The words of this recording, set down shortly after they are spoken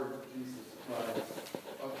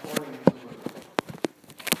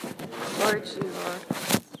Towards you, Lord.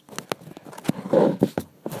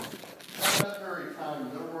 At that very time,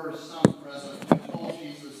 there were some present who told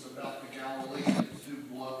Jesus about the Galileans whose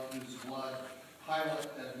blood Pilate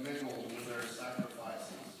had mingled with their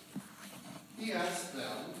sacrifices. He asked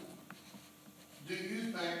them, "Do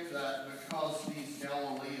you think that because these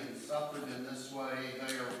Galileans suffered in this way,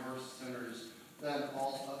 they are worse sinners than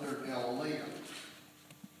all other Galileans?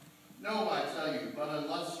 No, I tell you, but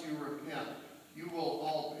unless you repent, you will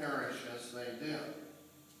all perish as they did.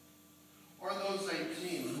 Or those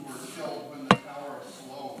 18 who were killed when the Tower of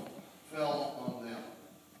Siloam fell on them.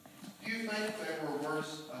 Do you think they were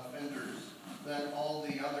worse offenders than all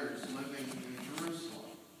the others living in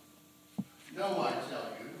Jerusalem? No, I tell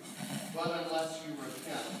you, but unless you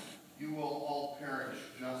repent, you will all perish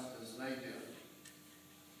just as they did."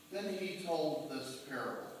 Then he told this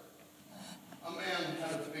parable. A man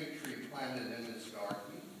had a fig tree planted in his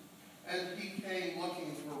garden, and he came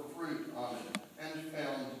looking for fruit on it, and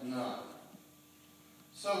found none.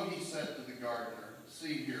 So he said to the gardener,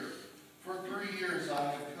 "See here, for 3 years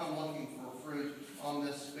I have come looking for fruit on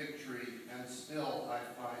this fig tree, and still I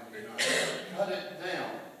find none. Cut it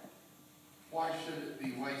down. Why should it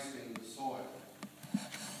be wasting the soil?"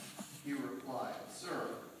 He replied, "Sir,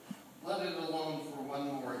 let it alone for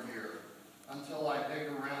 1 more year, until I dig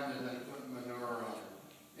around it and put manure on it.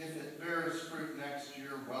 If it bears fruit next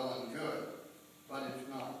year, well and good, but if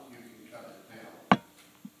not, you can cut it down."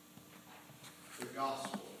 The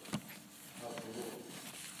Gospel of the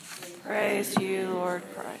Lord. Praise you, Lord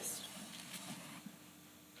Christ.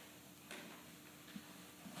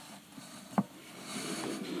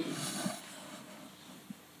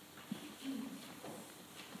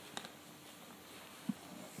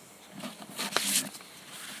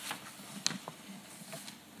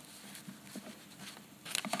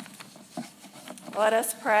 Let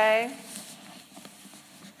us pray.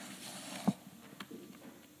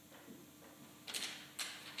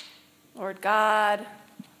 Lord God,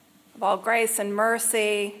 of all grace and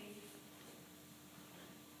mercy,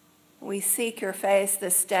 we seek your face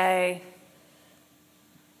this day.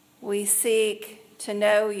 We seek to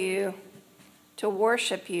know you, to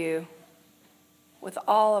worship you with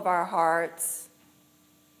all of our hearts.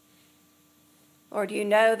 Lord, you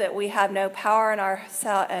know that we have no power in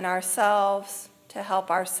ourselves to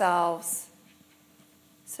help ourselves.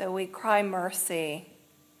 So we cry mercy.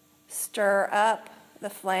 Stir up the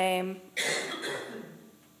flame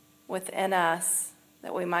within us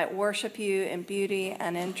that we might worship you in beauty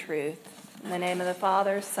and in truth. In the name of the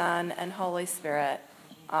Father, Son, and Holy Spirit.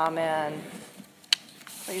 Amen.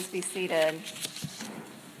 Please be seated.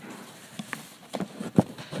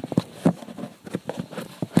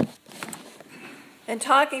 In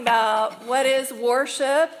talking about what is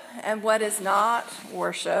worship and what is not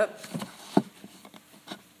worship,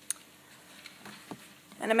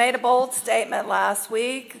 and I made a bold statement last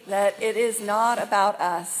week that it is not about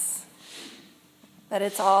us, that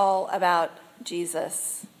it's all about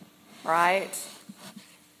Jesus, right?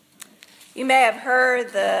 You may have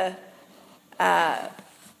heard the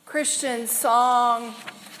Christian song,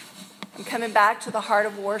 "I'm coming back to the heart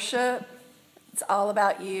of worship." It's all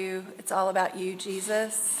about you. It's all about you,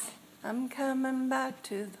 Jesus. I'm coming back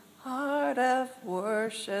to the heart of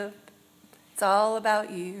worship. It's all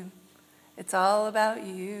about you. It's all about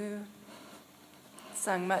you.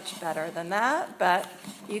 Sung much better than that, but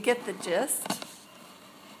you get the gist.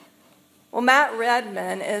 Well, Matt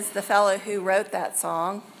Redman is the fellow who wrote that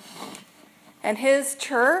song. And his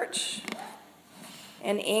church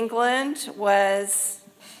in England was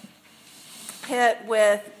hit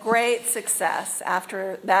with great success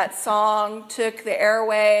after that song took the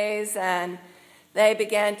airways, and they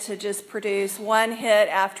began to just produce one hit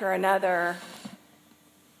after another.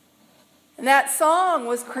 And that song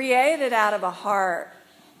was created out of a heart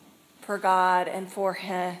for God and for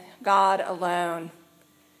him, God alone.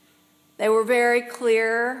 They were very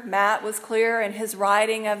clear. Matt was clear in his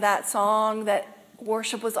writing of that song that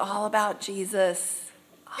worship was all about Jesus,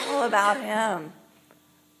 all about him.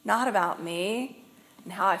 Not about me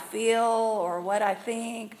and how I feel or what I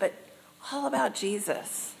think, but all about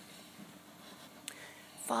Jesus.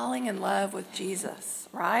 Falling in love with Jesus,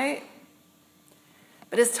 right?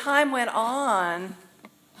 But as time went on,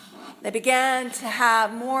 they began to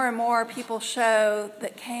have more and more people show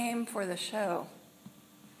that came for the show.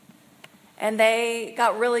 And they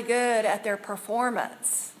got really good at their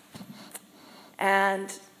performance.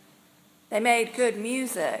 And they made good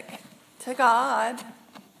music to God.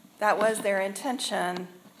 That was their intention.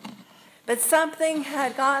 But something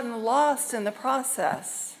had gotten lost in the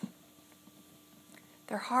process.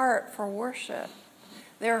 Their heart for worship.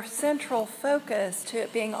 their central focus to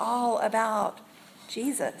it being all about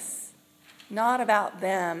Jesus, not about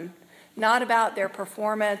them, not about their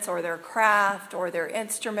performance or their craft or their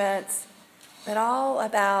instruments, but all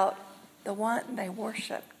about the one they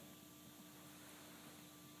worship.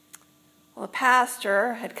 Well, the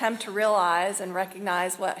pastor had come to realize and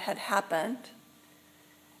recognize what had happened,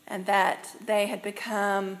 and that they had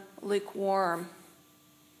become lukewarm,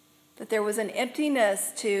 that there was an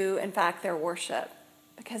emptiness to, in fact, their worship,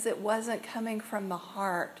 because it wasn't coming from the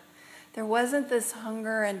heart. There wasn't this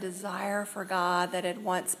hunger and desire for God that had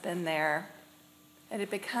once been there. It had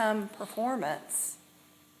become performance.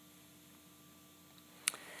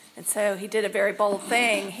 And so he did a very bold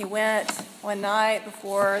thing. He went one night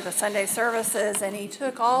before the Sunday services and he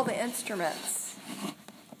took all the instruments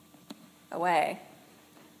away.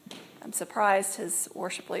 I'm surprised his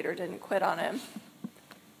worship leader didn't quit on him.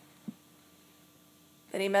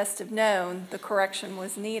 But he must have known the correction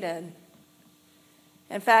was needed.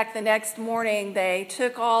 In fact, the next morning they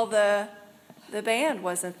took all the band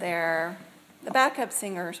wasn't there. The backup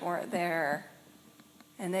singers weren't there.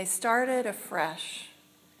 And they started afresh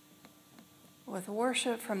with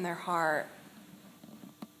worship from their heart.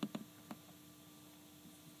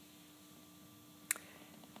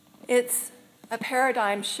 It's a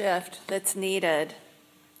paradigm shift that's needed.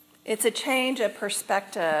 It's a change of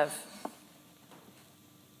perspective.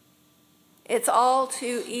 It's all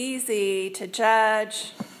too easy to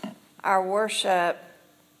judge our worship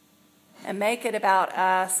and make it about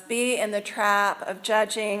us, be in the trap of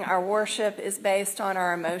judging our worship is based on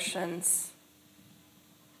our emotions.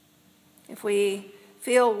 If we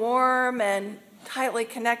feel warm and tightly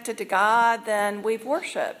connected to God, then we've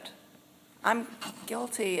worshiped. I'm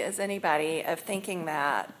guilty as anybody of thinking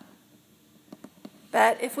that.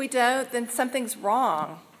 But if we don't, then something's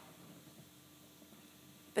wrong.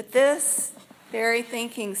 But this very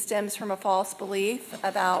thinking stems from a false belief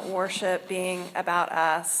about worship being about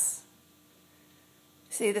us.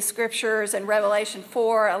 See, the scriptures in Revelation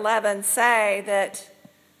 4:11 say that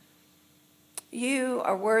you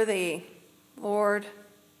are worthy, Lord,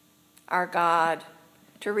 our God,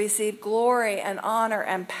 to receive glory and honor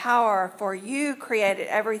and power, for you created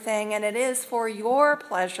everything, and it is for your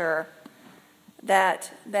pleasure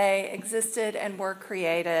that they existed and were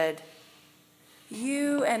created.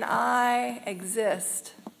 You and I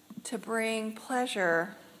exist to bring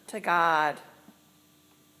pleasure to God.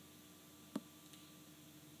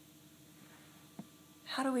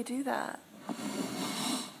 How do we do that?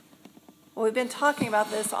 Well, we've been talking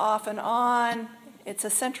about this off and on. It's a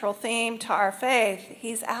central theme to our faith.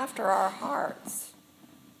 He's after our hearts.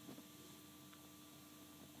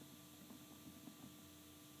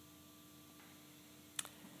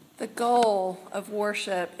 The goal of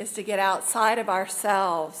worship is to get outside of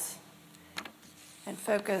ourselves and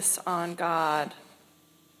focus on God,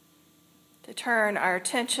 to turn our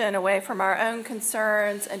attention away from our own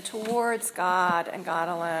concerns and towards God and God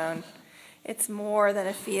alone. It's more than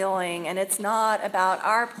a feeling, and it's not about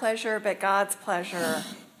our pleasure, but God's pleasure.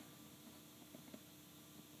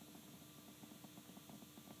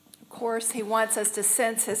 Of course, he wants us to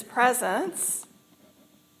sense his presence,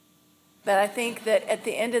 but I think that at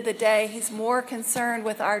the end of the day, he's more concerned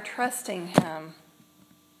with our trusting him.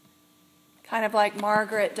 Kind of like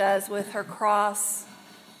Margaret does with her cross.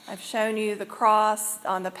 I've shown you the cross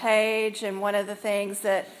on the page, and one of the things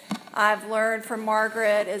that I've learned from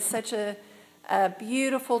Margaret is such a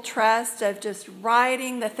beautiful trust of just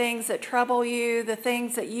writing the things that trouble you, the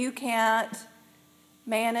things that you can't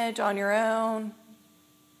manage on your own,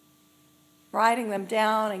 writing them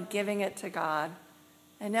down and giving it to God,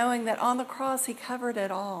 and knowing that on the cross he covered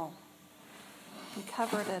it all. He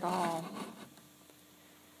covered it all.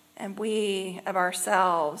 And we of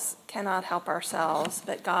ourselves cannot help ourselves,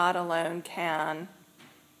 but God alone can.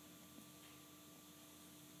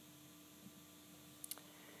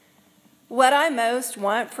 What I most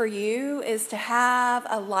want for you is to have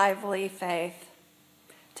a lively faith,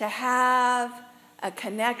 to have a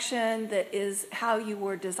connection that is how you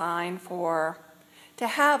were designed for, to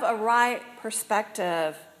have a right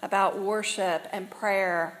perspective about worship and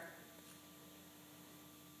prayer.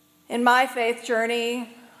 In my faith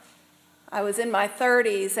journey, I was in my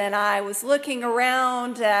 30s and I was looking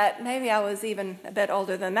around at, maybe I was even a bit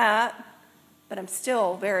older than that, but I'm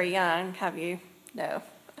still very young, have you? No.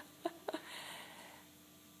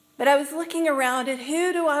 But I was looking around at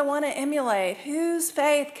who do I want to emulate? Whose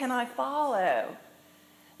faith can I follow?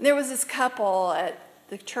 And there was this couple at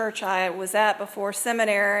the church I was at before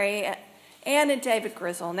seminary, Ann and David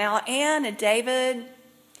Grizzle. Now, Ann and David,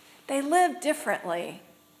 they lived differently.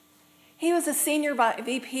 He was a senior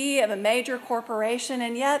VP of a major corporation,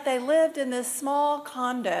 and yet they lived in this small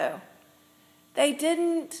condo. They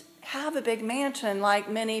didn't have a big mansion like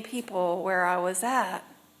many people where I was at.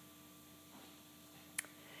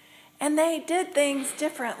 And they did things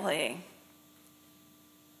differently.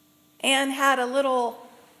 Anne had a little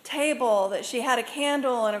table that she had a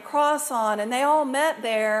candle and a cross on, and they all met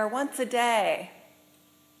there once a day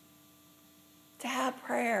to have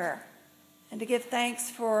prayer and to give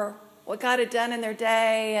thanks for what God had done in their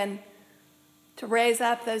day and to raise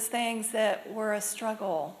up those things that were a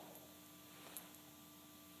struggle.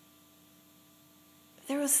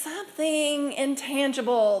 There was something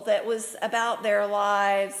intangible that was about their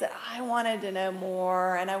lives that I wanted to know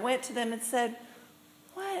more. And I went to them and said,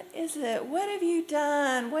 "What is it? What have you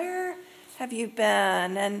done? Where have you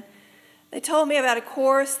been?" And they told me about a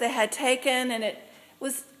course they had taken, and it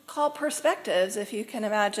was called Perspectives, if you can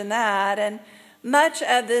imagine that. And much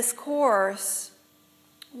of this course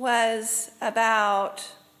was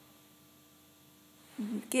about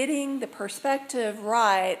getting the perspective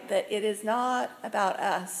right that it is not about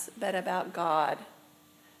us, but about God.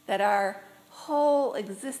 That our whole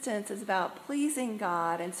existence is about pleasing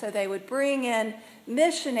God. And so they would bring in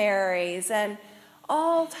missionaries and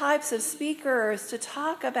all types of speakers to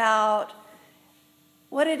talk about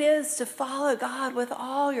what it is to follow God with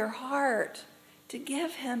all your heart, to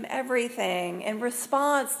give him everything in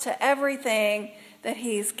response to everything that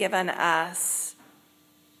he's given us.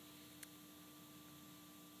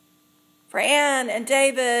 For Anne and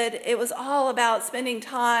David, it was all about spending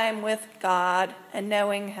time with God and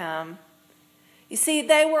knowing him. You see,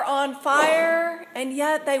 they were on fire, and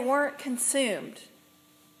yet they weren't consumed.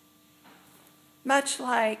 Much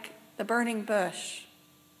like the burning bush.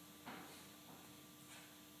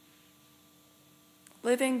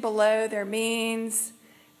 Living below their means,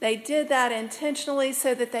 they did that intentionally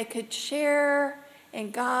so that they could share in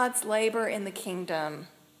God's labor in the kingdom.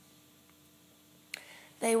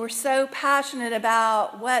 They were so passionate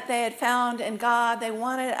about what they had found in God, they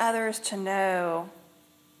wanted others to know.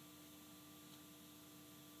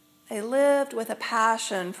 They lived with a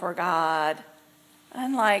passion for God,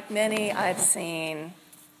 unlike many I've seen.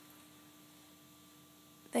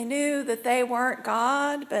 They knew that they weren't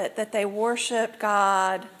God, but that they worshiped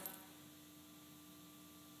God,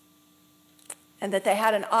 and that they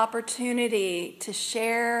had an opportunity to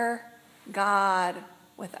share God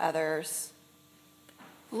with others.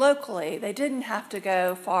 Locally, they didn't have to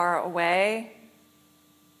go far away.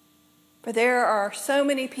 For there are so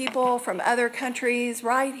many people from other countries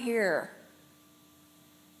right here,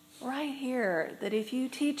 that if you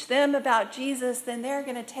teach them about Jesus, then they're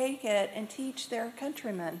going to take it and teach their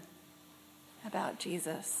countrymen about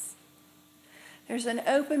Jesus. There's an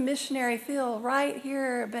open missionary field right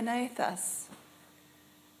here beneath us.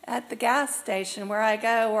 At the gas station where I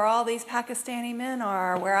go, where all these Pakistani men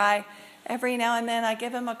are, where every now and then I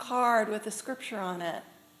give them a card with a scripture on it.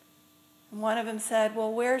 And one of them said,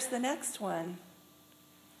 "Well, where's the next one?"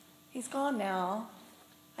 He's gone now.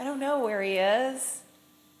 I don't know where he is,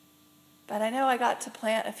 but I know I got to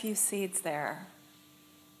plant a few seeds there.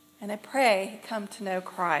 And I pray he come to know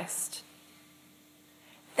Christ.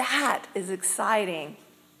 That is exciting.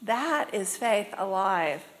 That is faith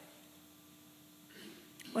alive.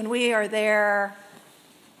 When we are there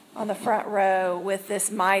on the front row with this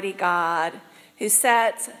mighty God who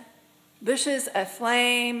sets bushes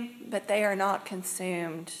aflame, but they are not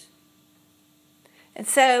consumed. And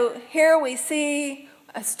so here we see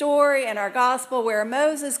a story in our gospel where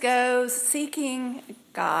Moses goes seeking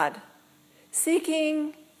God,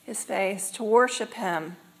 seeking his face to worship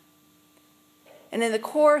him. And in the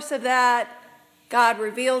course of that, God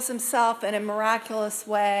reveals himself in a miraculous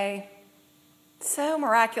way. So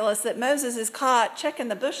miraculous that Moses is caught checking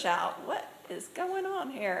the bush out. What is going on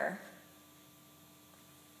here?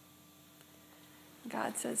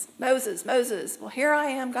 God says, "Moses, Moses." "Well, here I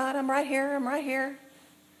am, God. I'm right here.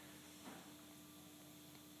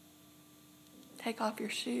 Take off your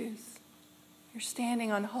shoes. You're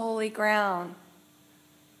standing on holy ground.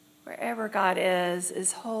 Wherever God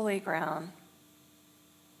is holy ground."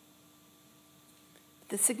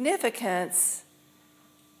 The significance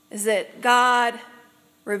is that God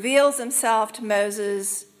reveals himself to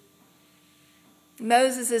Moses.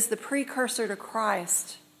 Moses is the precursor to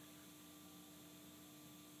Christ.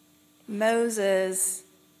 Moses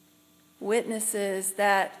witnesses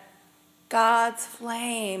that God's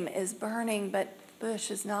flame is burning, but the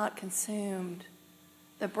bush is not consumed.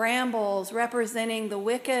 The brambles representing the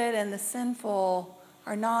wicked and the sinful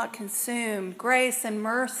are not consumed. Grace and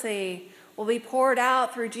mercy will be poured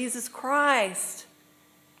out through Jesus Christ.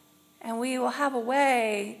 And we will have a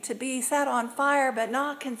way to be set on fire but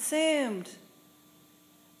not consumed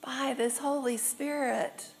by this Holy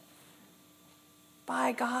Spirit,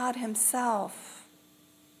 by God himself.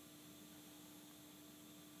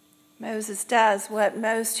 Moses does what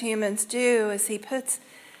most humans do is he puts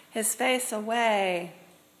his face away.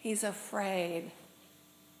 He's afraid.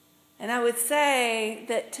 And I would say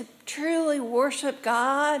that to truly worship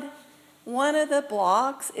God, one of the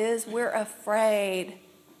blocks is we're afraid.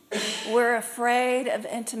 We're afraid of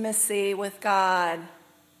intimacy with God.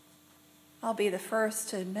 I'll be the first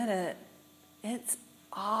to admit it. It's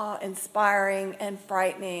awe-inspiring and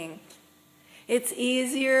frightening. It's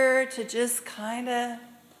easier to just kind of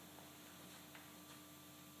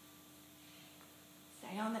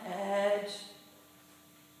stay on the edge,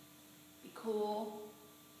 be cool,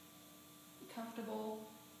 be comfortable.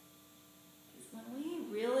 Because when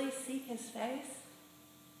we really seek his face,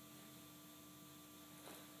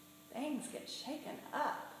 things get shaken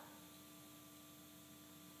up.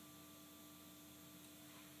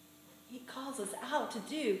 He calls us out to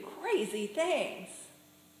do crazy things.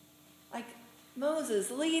 Like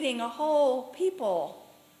Moses leading a whole people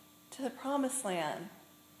to the promised land.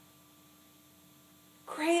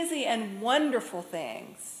 Crazy and wonderful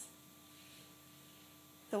things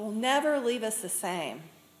that will never leave us the same.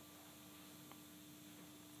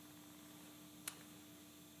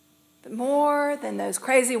 But more than those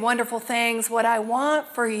crazy, wonderful things, what I want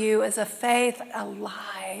for you is a faith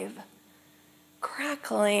alive,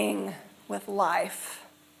 crackling with life,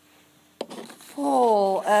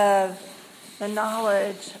 full of the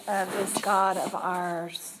knowledge of this God of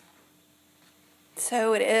ours.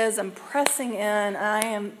 So it is, I'm pressing in, I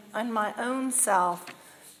am on my own self,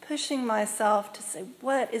 pushing myself to say,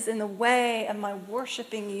 what is in the way of my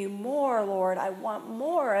worshiping you more, Lord? I want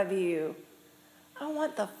more of you. I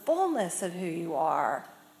want the fullness of who you are.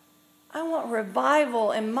 I want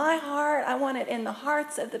revival in my heart. I want it in the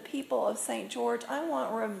hearts of the people of St. George. I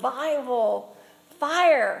want revival,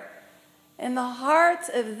 fire in the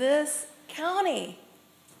hearts of this county.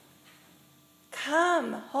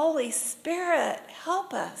 Come, Holy Spirit,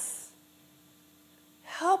 help us.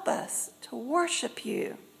 Help us to worship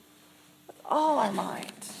you with all our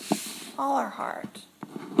might, all our heart.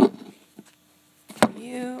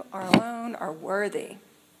 You are alone are worthy.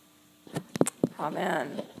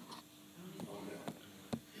 Amen.